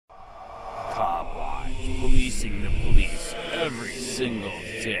facing the police every single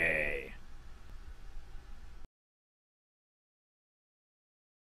day.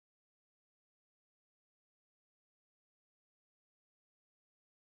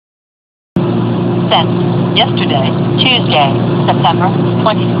 Sent yesterday, Tuesday, September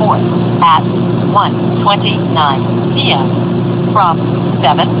 24th at 1:29 p.m. from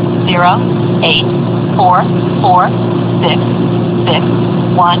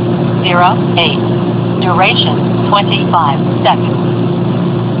 70844666108. Duration 25 seconds.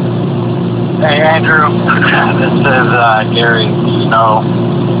 Hey Andrew, this is Gary Snow.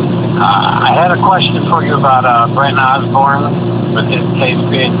 I had a question for you about Bretton Osborne with his case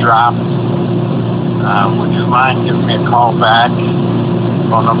being dropped. Would you mind giving me a call back?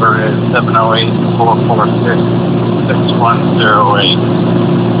 Phone number is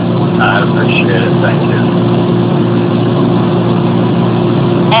 708-446-6108. I appreciate it. Thank you.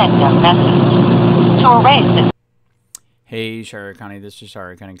 End of message. To erase this. Hey, Charlotte County, this is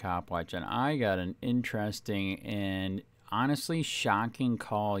Charlotte County Copwatch, and I got an interesting and honestly shocking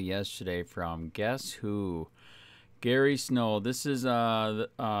call yesterday from guess who? Gary Snow. This is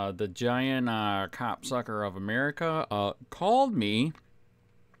the giant copsucker of America called me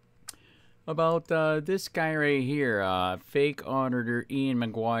about this guy right here, fake auditor Ian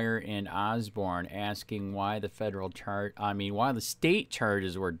Mcguire and Osborne, asking why the why the state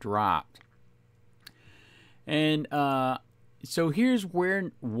charges were dropped. And so here's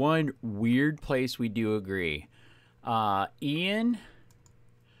where one weird place we do agree. Ian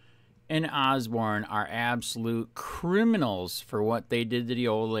and Osborne are absolute criminals for what they did to the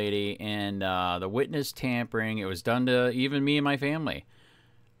old lady, and the witness tampering. It was done to even me and my family.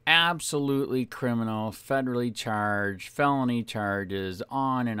 Absolutely criminal, federally charged, felony charges,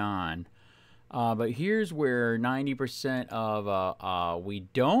 on and on. But here's where 90% of we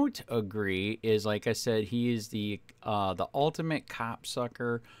don't agree is, like I said, he is the ultimate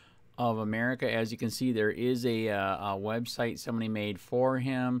copsucker of America. As you can see, there is a website somebody made for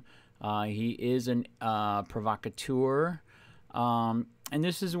him. He is an provocateur. And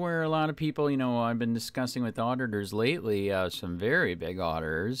this is where a lot of people, you know, I've been discussing with auditors lately, some very big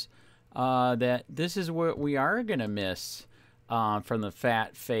auditors, that this is what we are going to miss from the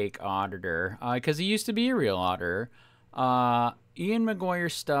fat fake auditor, because he used to be a real auditor. Ian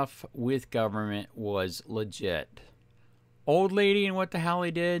Mcguire's stuff with government was legit. Old lady and what the hell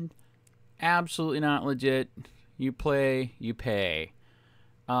he did, absolutely not legit. You play, you pay.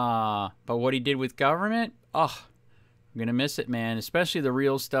 But what he did with government, I'm gonna miss it, man. Especially the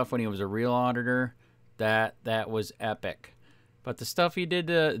real stuff when he was a real auditor. That was epic. But the stuff they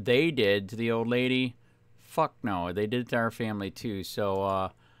did to the old lady, fuck no. They did it to our family too.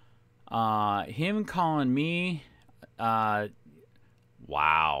 So him calling me, wow.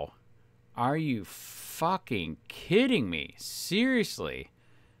 Are you fucking kidding me? Seriously?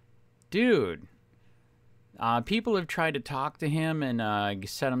 Dude. People have tried to talk to him and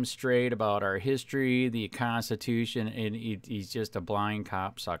set him straight about our history, the Constitution, and he's just a blind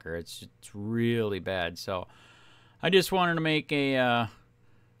copsucker. It's really bad. So I just wanted to make a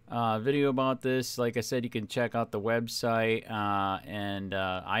video about this. Like I said, you can check out the website, and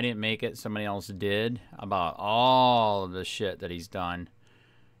I didn't make it. Somebody else did, about all of the shit that he's done.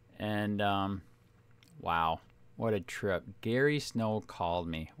 And wow, what a trip. Gary Snow called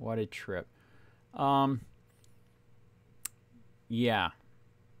me. What a trip. Yeah.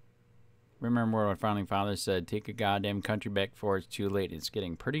 Remember what our founding fathers said, take a goddamn country back before it's too late. It's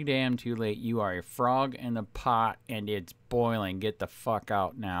getting pretty damn too late. You are a frog in the pot and it's boiling. Get the fuck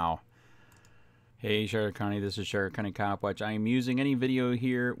out now. Hey, Charlotte County, this is Charlotte County Copwatch. I am using any video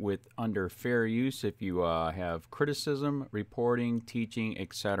here with under fair use if you have criticism, reporting, teaching,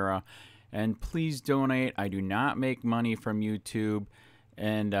 etc. And please donate. I do not make money from YouTube,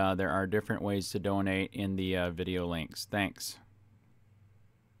 and there are different ways to donate in the video links. Thanks.